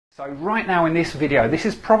So right now in this video, this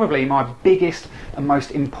is probably my biggest and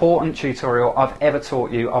most important tutorial I've ever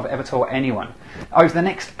taught you, I've ever taught anyone. Over the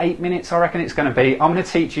next 8 minutes, I reckon it's going to be, I'm going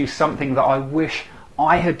to teach you something that I wish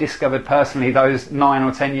I had discovered personally those 9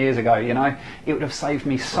 or 10 years ago, you know. It would have saved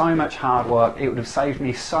me so much hard work, it would have saved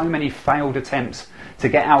me so many failed attempts to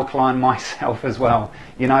get alkaline myself as well.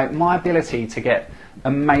 You know, my ability to get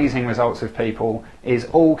amazing results with people is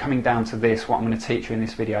all coming down to this, what I'm going to teach you in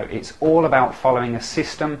this video. It's all about following a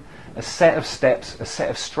system, a set of steps, a set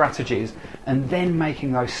of strategies, and then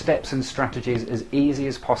making those steps and strategies as easy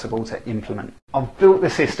as possible to implement. I've built the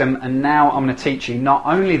system, and now I'm going to teach you not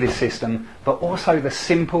only this system, but also the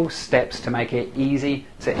simple steps to make it easy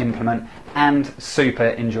to implement and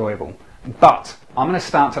super enjoyable. But I'm going to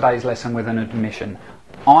start today's lesson with an admission.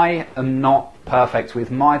 I am not perfect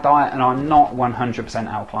with my diet, and I'm not 100%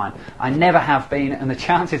 alkaline. I never have been, and the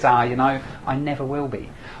chances are, you know, I never will be.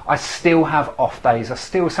 I still have off days. I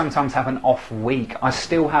still sometimes have an off week. I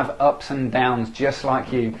still have ups and downs just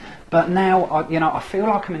like you. But now, I feel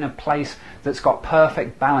like I'm in a place that's got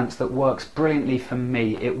perfect balance, that works brilliantly for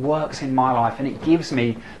me. It works in my life, and it gives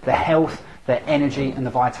me the health, the energy and the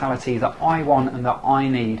vitality that I want and that I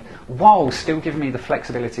need, while still giving me the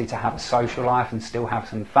flexibility to have a social life and still have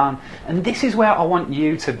some fun. And this is where I want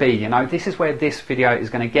you to be, you know, this is where this video is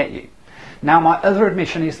going to get you. Now, my other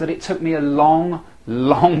admission is that it took me a long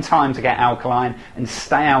time to get alkaline and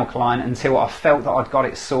stay alkaline until I felt that I'd got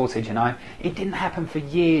it sorted, you know. It didn't happen for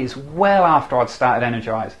years, well after I'd started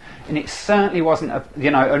Energize. And it certainly wasn't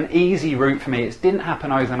an easy route for me. It didn't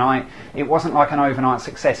happen overnight. It wasn't like an overnight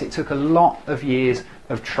success. It took a lot of years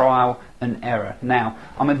of trial and error. Now,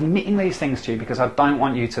 I'm admitting these things to you because I don't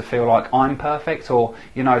want you to feel like I'm perfect, or,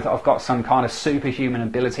 you know, that I've got some kind of superhuman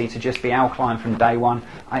ability to just be alkaline from day one.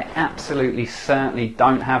 I absolutely, certainly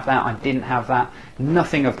don't have that. I didn't have that.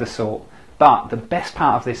 Nothing of the sort. But the best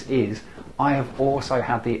part of this is I have also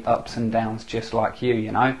had the ups and downs just like you,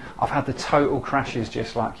 you know. I've had the total crashes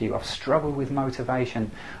just like you. I've struggled with motivation.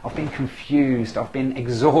 I've been confused. I've been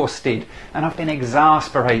exhausted. And I've been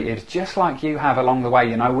exasperated just like you have along the way,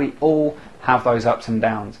 you know. We all have those ups and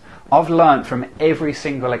downs. I've learned from every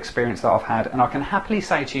single experience that I've had, and I can happily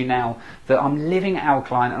say to you now that I'm living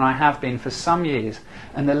alkaline, and I have been for some years,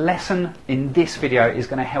 and the lesson in this video is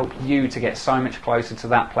going to help you to get so much closer to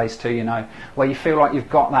that place too, you know, where you feel like you've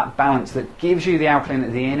got that balance that gives you the alkaline,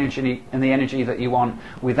 the energy that you want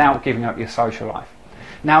without giving up your social life.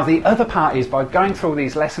 Now, the other part is, by going through all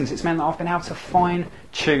these lessons, it's meant that I've been able to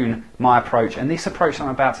fine-tune my approach. And this approach that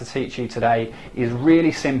I'm about to teach you today is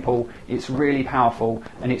really simple, it's really powerful,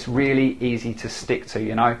 and it's really easy to stick to,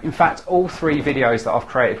 you know. In fact, all 3 videos that I've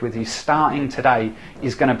created with you starting today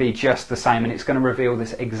is going to be just the same, and it's going to reveal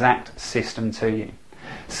this exact system to you.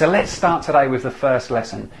 So let's start today with the first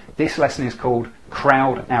lesson. This lesson is called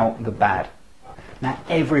Crowd Out the Bad. Now,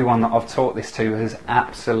 everyone that I've taught this to has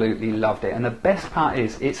absolutely loved it, and the best part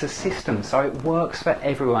is it's a system, so it works for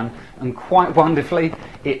everyone, and quite wonderfully,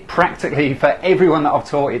 it practically, for everyone that I've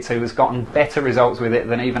taught it to, has gotten better results with it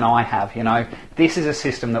than even I have, you know. This is a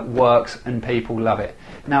system that works and people love it.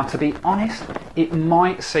 Now, to be honest, it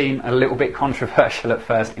might seem a little bit controversial at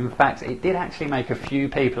first. In fact, it did actually make a few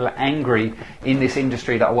people angry in this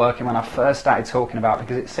industry that I work in when I first started talking about it,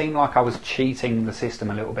 because it seemed like I was cheating the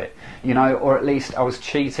system a little bit, you know, or at least I was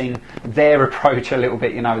cheating their approach a little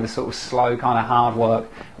bit, you know, the sort of slow kind of hard work,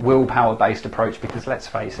 willpower based approach, because let's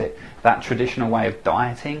face it, that traditional way of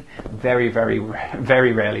dieting very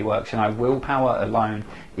rarely works, you know. Willpower alone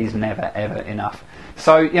is never ever enough.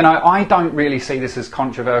 So, you know, I don't really see this as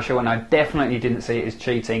controversial, and I definitely didn't see it as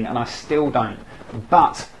cheating, and I still don't.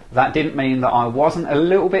 But that didn't mean that I wasn't a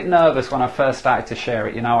little bit nervous when I first started to share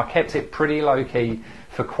it. You know, I kept it pretty low key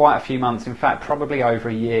for quite a few months, in fact probably over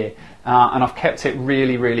a year, and I've kept it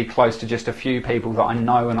really close to just a few people that I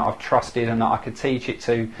know and that I've trusted and that I could teach it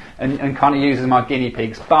to, and kind of use as my guinea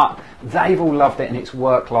pigs. But they've all loved it, and it's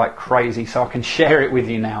worked like crazy, so I can share it with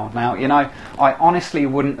you now. Now, you know, I honestly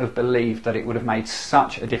wouldn't have believed that it would have made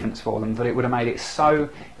such a difference for them, that it would have made it so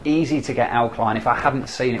easy to get alkaline if I hadn't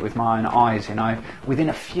seen it with my own eyes, you know. Within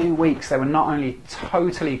a few weeks, they were not only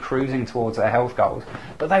totally cruising towards their health goals,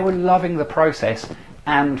 but they were loving the process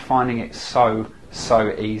and finding it so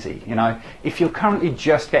easy, you know. If you're currently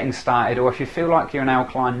just getting started, or if you feel like you're an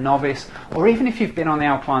alkaline novice, or even if you've been on the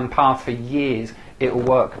alkaline path for years, it will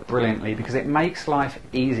work brilliantly, because it makes life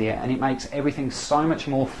easier, and it makes everything so much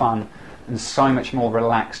more fun and so much more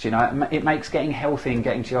relaxed, you know. It makes getting healthy and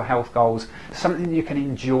getting to your health goals something that you can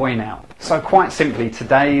enjoy now. So quite simply,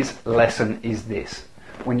 today's lesson is this: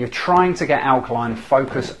 when you're trying to get alkaline,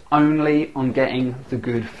 focus only on getting the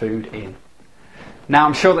good food in. Now,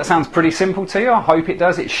 I'm sure that sounds pretty simple to you. I hope it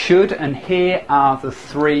does. It should. And here are the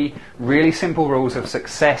 3 really simple rules of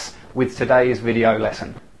success with today's video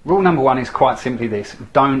lesson. Rule number 1 is quite simply this: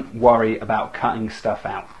 don't worry about cutting stuff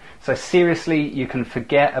out. So seriously, you can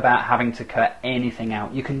forget about having to cut anything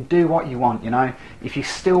out. You can do what you want, you know. If you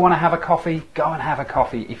still want to have a coffee, go and have a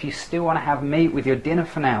coffee. If you still want to have meat with your dinner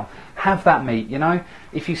for now, have that meat, you know.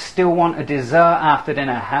 If you still want a dessert after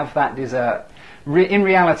dinner, have that dessert. In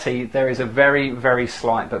reality, there is a very, very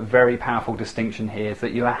slight but very powerful distinction here,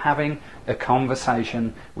 that you are having a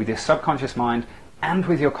conversation with your subconscious mind and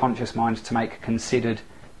with your conscious mind to make considered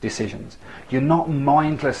decisions. You're not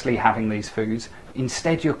mindlessly having these foods.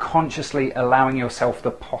 Instead, you're consciously allowing yourself the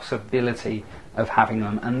possibility of having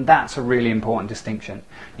them, and that's a really important distinction.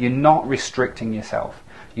 You're not restricting yourself.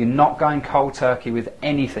 You're not going cold turkey with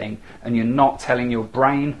anything, and you're not telling your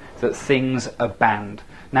brain that things are banned.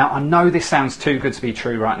 Now, I know this sounds too good to be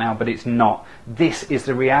true right now, but it's not. This is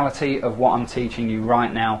the reality of what I'm teaching you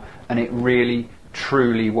right now, and it really,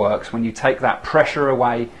 truly works. When you take that pressure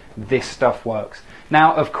away, this stuff works.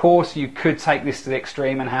 Now, of course, you could take this to the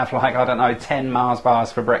extreme and have, like, I don't know, 10 Mars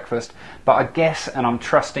bars for breakfast, but I guess, and I'm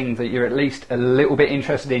trusting that you're at least a little bit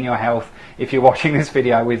interested in your health if you're watching this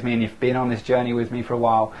video with me and you've been on this journey with me for a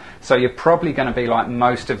while. So you're probably going to be like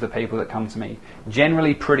most of the people that come to me,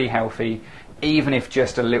 generally pretty healthy, even if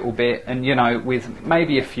just a little bit, and you know, with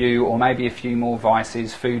maybe a few or maybe a few more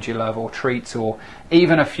vices, food you love or treats, or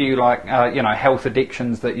even a few like you know, health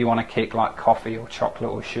addictions that you want to kick, like coffee or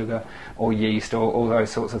chocolate or sugar or yeast or all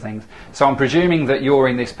those sorts of things. So I'm presuming that you're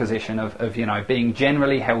in this position of you know, being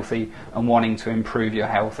generally healthy and wanting to improve your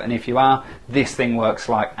health, and if you are, this thing works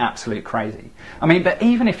like absolute crazy. I mean, but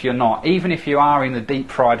even if you're not, even if you are in the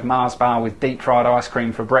deep fried Mars bar with deep fried ice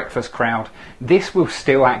cream for breakfast crowd, this will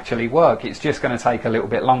still actually work. It's just going to take a little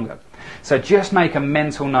bit longer. So just make a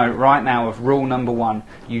mental note right now of rule number 1.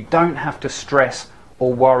 You don't have to stress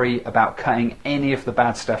or worry about cutting any of the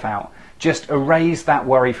bad stuff out. Just erase that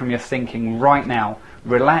worry from your thinking right now.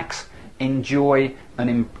 Relax, enjoy,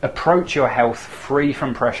 and approach your health free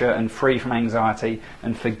from pressure and free from anxiety,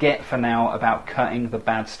 and forget for now about cutting the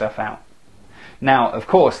bad stuff out. Now, of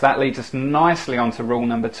course, that leads us nicely onto rule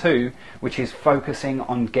number 2, which is focusing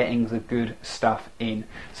on getting the good stuff in.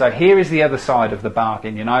 So here is the other side of the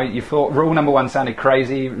bargain. You know, you thought rule number 1 sounded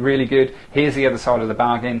crazy, really good. Here's the other side of the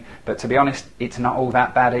bargain. But to be honest, it's not all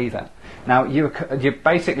that bad either. Now, you're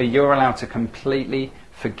allowed to completely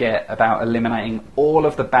forget about eliminating all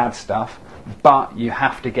of the bad stuff, but you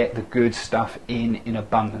have to get the good stuff in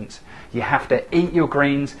abundance. You have to eat your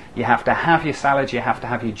greens, you have to have your salads, you have to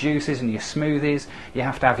have your juices and your smoothies, you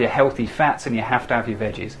have to have your healthy fats, and you have to have your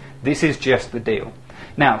veggies. This is just the deal.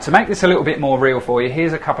 Now, to make this a little bit more real for you,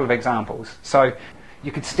 here's a couple of examples. So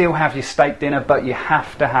you could still have your steak dinner, but you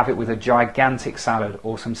have to have it with a gigantic salad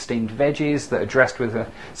or some steamed veggies that are dressed with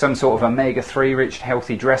some sort of omega-3 rich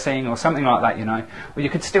healthy dressing or something like that, you know. Or you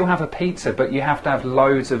could still have a pizza, but you have to have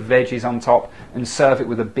loads of veggies on top and serve it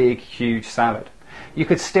with a big, huge salad. You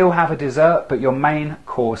could still have a dessert, but your main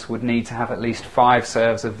course would need to have at least 5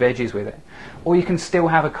 serves of veggies with it. Or you can still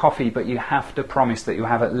have a coffee, but you have to promise that you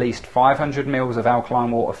have at least 500 ml of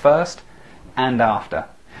alkaline water first and after.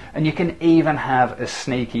 And you can even have a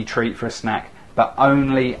sneaky treat for a snack, but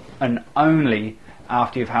only and only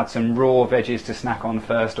after you've had some raw veggies to snack on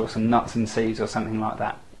first, or some nuts and seeds or something like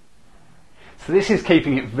that. So this is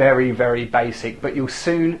keeping it very, very basic, but you'll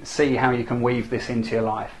soon see how you can weave this into your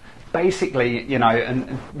life. Basically, you know,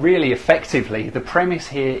 and really effectively, the premise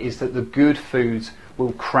here is that the good foods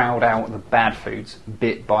will crowd out the bad foods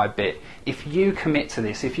bit by bit. If you commit to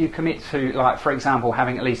this, if you commit to, like, for example,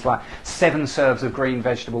 having at least like 7 serves of green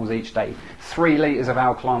vegetables each day, 3 litres of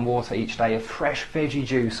alkaline water each day, a fresh veggie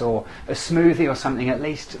juice or a smoothie or something at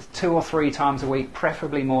least 2 or 3 times a week,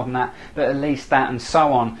 preferably more than that, but at least that, and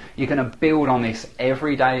so on, you're going to build on this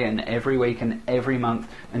every day and every week and every month,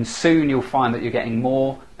 and soon you'll find that you're getting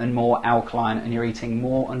more and more alkaline, and you're eating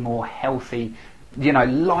more and more healthy, you know,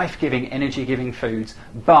 life-giving, energy-giving foods,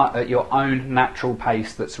 but at your own natural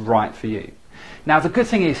pace that's right for you. Now, the good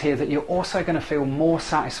thing is here that you're also going to feel more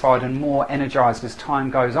satisfied and more energized as time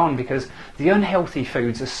goes on, because the unhealthy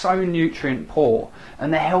foods are so nutrient poor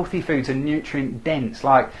and the healthy foods are nutrient dense.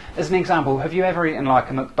 Like, as an example, have you ever eaten like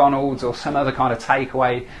a McDonald's or some other kind of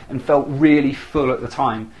takeaway and felt really full at the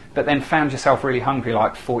time, but then found yourself really hungry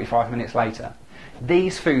like 45 minutes later?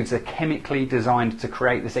 These foods are chemically designed to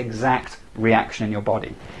create this exact reaction in your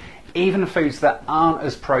body. Even foods that aren't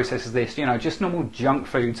as processed as this, just normal junk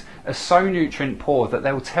foods, are so nutrient poor that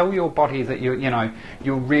they'll tell your body that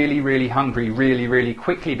you're really, really hungry really, really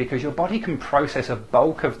quickly, because your body can process a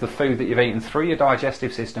bulk of the food that you've eaten through your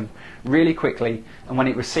digestive system really quickly, and when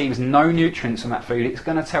it receives no nutrients from that food, it's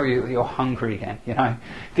going to tell you that you're hungry again.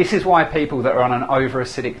 This is why people that are on an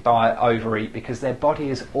over-acidic diet overeat, because their body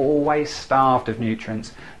is always starved of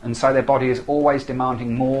nutrients, and so their body is always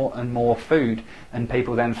demanding more and more food, and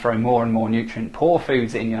people then throw more and more nutrient poor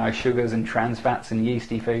foods in, sugars and trans fats and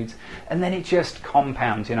yeasty foods, and then it just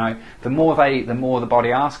compounds. The more they eat, the more the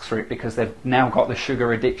body asks for it, because they've now got the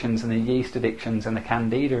sugar addictions and the yeast addictions and the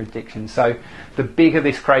candida addictions. So the bigger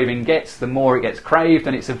this craving gets, the more it gets craved,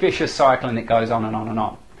 and it's a vicious cycle, and it goes on and on and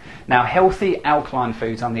on. Now, healthy alkaline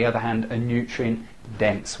foods, on the other hand, are nutrient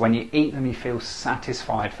dense. When you eat them, you feel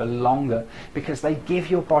satisfied for longer, because they give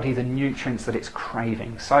your body the nutrients that it's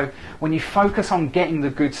craving. So when you focus on getting the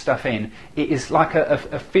good stuff in, it is like a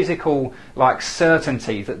physical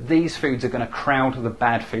certainty that these foods are going to crowd the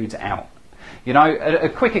bad foods out. A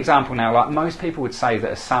quick example now, most people would say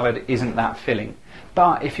that a salad isn't that filling.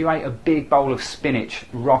 But if you ate a big bowl of spinach,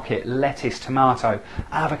 rocket, lettuce, tomato,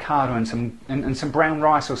 avocado and some brown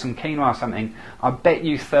rice or some quinoa or something, I bet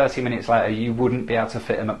you 30 minutes later you wouldn't be able to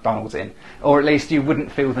fit a McDonald's in. Or at least you wouldn't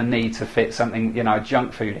feel the need to fit something,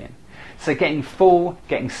 junk food in. So getting full,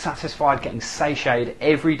 getting satisfied, getting satiated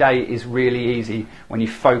every day is really easy when you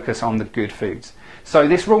focus on the good foods. So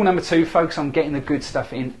this rule number 2, focus on getting the good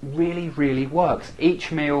stuff in, really, really works.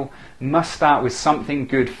 Each meal must start with something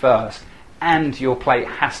good first, and your plate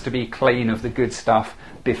has to be clean of the good stuff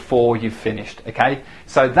before you've finished, okay?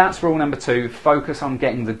 So that's rule number 2, focus on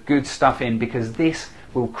getting the good stuff in, because this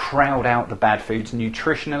will crowd out the bad foods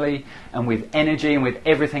nutritionally and with energy and with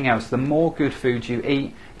everything else. The more good foods you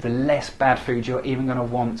eat, the less bad foods you're even going to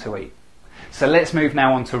want to eat. So let's move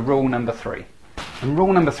now on to rule number 3. And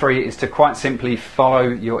rule number 3 is to quite simply follow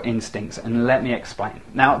your instincts, and let me explain.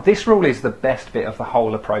 Now, this rule is the best bit of the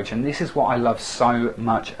whole approach, and this is what I love so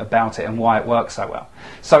much about it and why it works so well.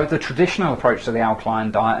 So the traditional approach to the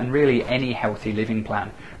alkaline diet, and really any healthy living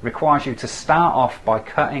plan, requires you to start off by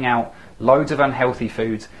cutting out loads of unhealthy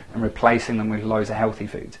foods and replacing them with loads of healthy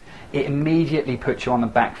foods. It immediately puts you on the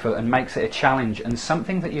back foot and makes it a challenge and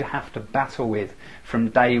something that you have to battle with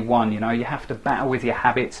from day one. You have to battle with your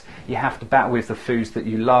habits, you have to battle with the foods that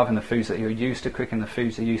you love and the foods that you're used to cooking, the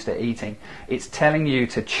foods you're used to eating. It's telling you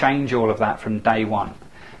to change all of that from day one.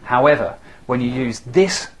 However, when you use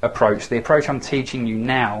this approach, the approach I'm teaching you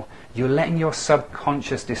now, you're letting your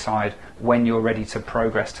subconscious decide when you're ready to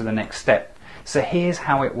progress to the next step. So here's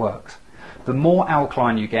how it works. The more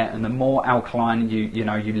alkaline you get and the more alkaline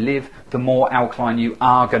you live, the more alkaline you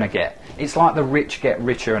are going to get. It's like the rich get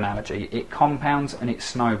richer analogy. It compounds and it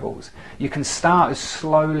snowballs. You can start as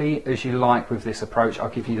slowly as you like with this approach. I'll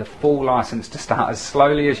give you the full license to start as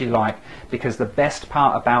slowly as you like, because the best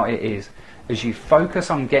part about it is, as you focus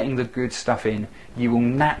on getting the good stuff in, you will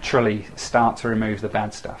naturally start to remove the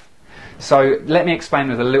bad stuff. So let me explain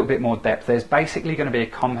with a little bit more depth. There's basically going to be a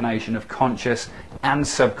combination of conscious and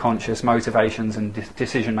subconscious motivations and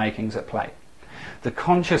decision makings at play. The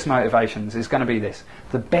conscious motivations is going to be this: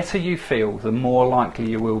 the better you feel, the more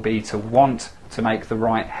likely you will be to want to make the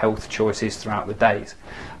right health choices throughout the days.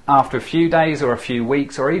 After a few days or a few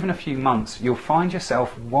weeks or even a few months, you'll find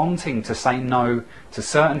yourself wanting to say no to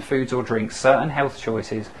certain foods or drinks, certain health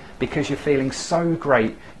choices, because you're feeling so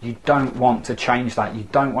great, you don't want to change that. You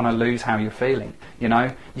don't want to lose how you're feeling. You're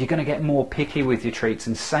going to get more picky with your treats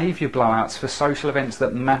and save your blowouts for social events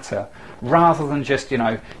that matter, rather than just,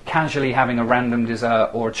 casually having a random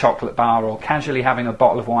dessert or a chocolate bar or casually having a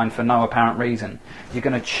bottle of wine for no apparent reason. You're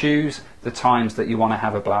going to choose the times that you want to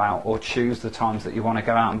have a blowout, or choose the times that you want to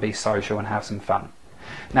go out and be social and have some fun.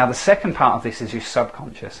 Now, the second part of this is your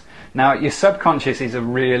subconscious. Now, your subconscious is a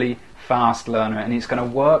really fast learner, and it's going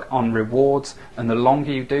to work on rewards, and the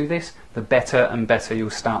longer you do this, the better and better you'll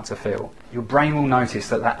start to feel. Your brain will notice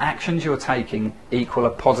that the actions you're taking equal a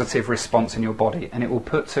positive response in your body, and it will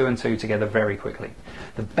put 2 and 2 together very quickly.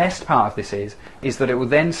 The best part of this is that it will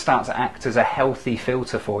then start to act as a healthy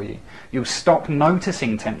filter for you. You'll stop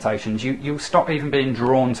noticing temptations. You'll stop even being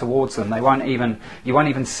drawn towards them. You won't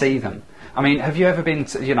even see them. I mean, have you ever been,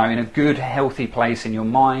 in a good, healthy place in your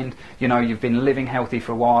mind? You've been living healthy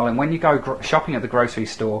for a while, and when you go shopping at the grocery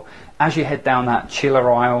store, as you head down that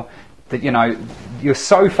chiller aisle, that you're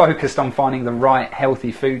so focused on finding the right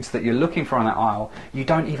healthy foods that you're looking for on that aisle, you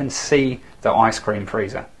don't even see the ice cream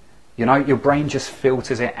freezer. You know, your brain just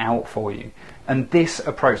filters it out for you. And this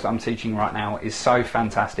approach that I'm teaching right now is so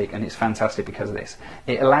fantastic, and it's fantastic because of this.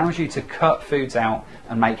 It allows you to cut foods out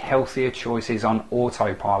and make healthier choices on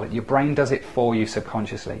autopilot. Your brain does it for you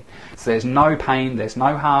subconsciously. So there's no pain, there's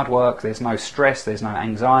no hard work, there's no stress, there's no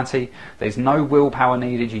anxiety, there's no willpower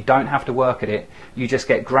needed, you don't have to work at it. You just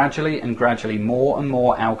get gradually and gradually more and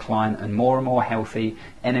more alkaline and more healthy,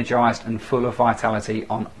 energized and full of vitality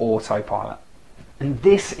on autopilot. And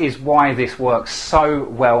this is why this works so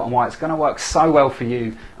well, and why it's going to work so well for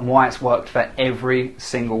you, and why it's worked for every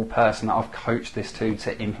single person that I've coached this to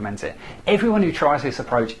implement it. Everyone who tries this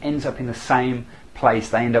approach ends up in the same place.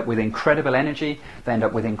 They end up with incredible energy, they end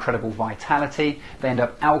up with incredible vitality, they end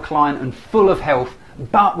up alkaline and full of health,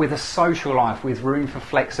 but with a social life, with room for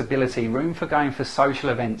flexibility, room for going for social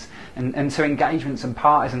events and to engagements and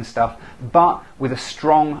parties and stuff, but with a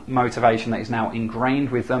strong motivation that is now ingrained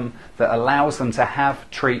with them, that allows them to have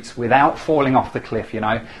treats without falling off the cliff, you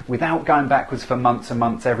know, without going backwards for months and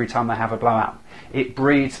months every time they have a blowout. It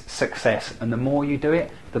breeds success, and the more you do it,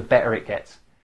 the better it gets.